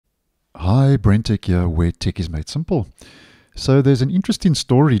Hi, BrenTech here, where tech is made simple. So there's an interesting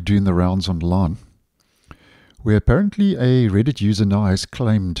story doing the rounds online, where apparently a Reddit user now has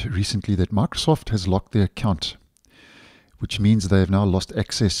claimed recently that Microsoft has locked their account, which means they have now lost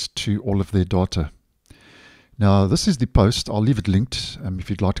access to all of their data. Now, this is the post. I'll leave it linked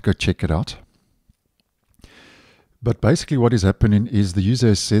if you'd like to go check it out. But basically what is happening is the user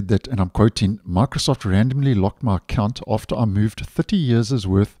has said that, and I'm quoting, Microsoft randomly locked my account after I moved 30 years'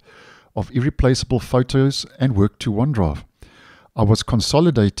 worth of irreplaceable photos and work to OneDrive. I was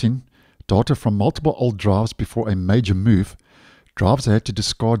consolidating data from multiple old drives before a major move. Drives I had to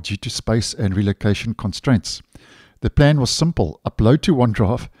discard due to space and relocation constraints. The plan was simple: upload to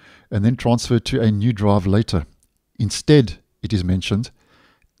OneDrive and then transfer to a new drive later. Instead, it is mentioned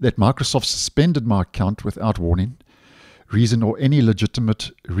that Microsoft suspended my account without warning, reason, or any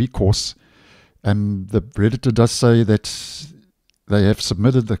legitimate recourse. The Redditor does say that they have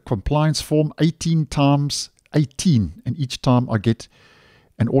submitted the compliance form 18 times, and each time I get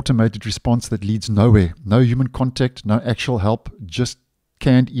an automated response that leads nowhere. No human contact, no actual help, just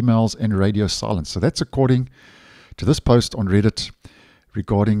canned emails and radio silence. So that's according to this post on Reddit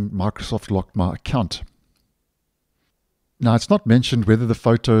regarding Microsoft locked my account. Now, it's not mentioned whether the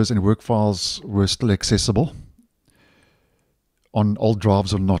photos and work files were still accessible on old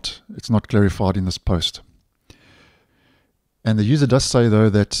drives or not. It's not clarified in this post. And the user does say,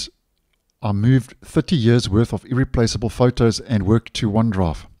 though, that I moved 30 years worth of irreplaceable photos and work to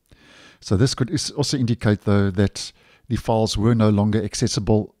OneDrive. So this could also indicate, though, that the files were no longer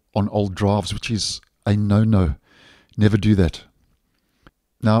accessible on old drives, which is a no-no. Never do that.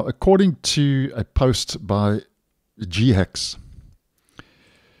 Now, according to a post by GHacks,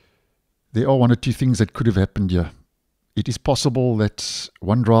 there are one or two things that could have happened here. It is possible that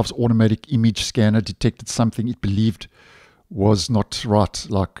OneDrive's automatic image scanner detected something it believed was not right,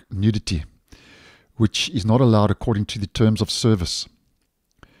 like nudity, which is not allowed according to the terms of service.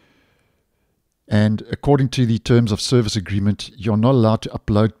 And according to the terms of service agreement, you're not allowed to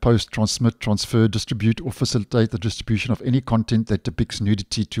upload, post, transmit, transfer, distribute, or facilitate the distribution of any content that depicts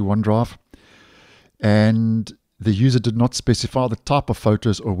nudity to OneDrive. And the user did not specify the type of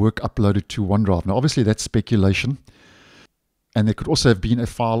photos or work uploaded to OneDrive. Now, obviously, that's speculation. And there could also have been a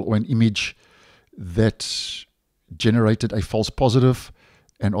file or an image that generated a false positive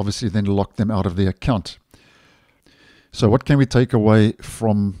and obviously then locked them out of their account. So what can we take away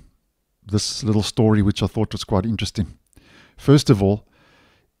from this little story, which I thought was quite interesting? First of all,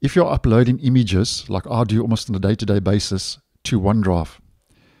 if you're uploading images, like I do almost on a day-to-day basis, to OneDrive,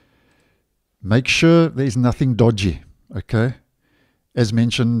 make sure there's nothing dodgy, okay? As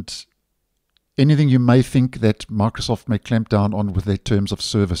mentioned, anything you may think that Microsoft may clamp down on with their terms of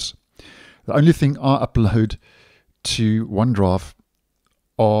service. The only thing I upload to OneDrive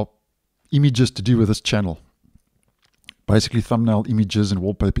are images to do with this channel. Basically thumbnail images and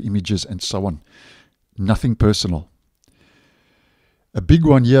wallpaper images and so on. Nothing personal. A big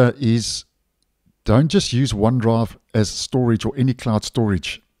one here is don't just use OneDrive as storage or any cloud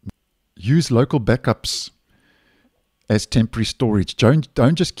storage. Use local backups as temporary storage.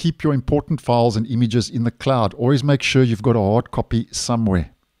 Don't just keep your important files and images in the cloud. Always make sure you've got a hard copy somewhere.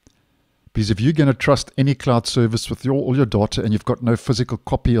 Because if you're going to trust any cloud service with all your data and you've got no physical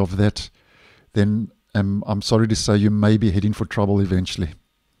copy of that, then I'm sorry to say you may be heading for trouble eventually.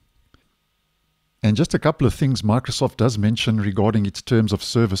 And just a couple of things Microsoft does mention regarding its terms of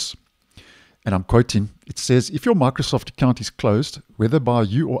service. And I'm quoting, it says, if your Microsoft account is closed, whether by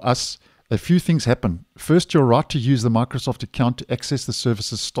you or us, a few things happen. First, your right to use the Microsoft account to access the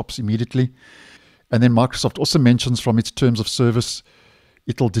services stops immediately. And then Microsoft also mentions from its terms of service,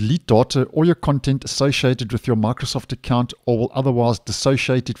 it'll delete data or your content associated with your Microsoft account or will otherwise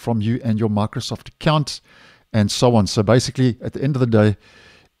dissociate it from you and your Microsoft account, and so on. So basically, at the end of the day,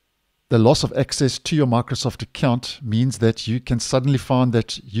 the loss of access to your Microsoft account means that you can suddenly find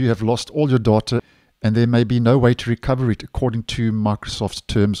that you have lost all your data and there may be no way to recover it according to Microsoft's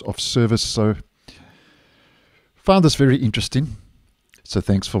terms of service. So found this very interesting. So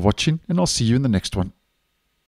thanks for watching, and I'll see you in the next one.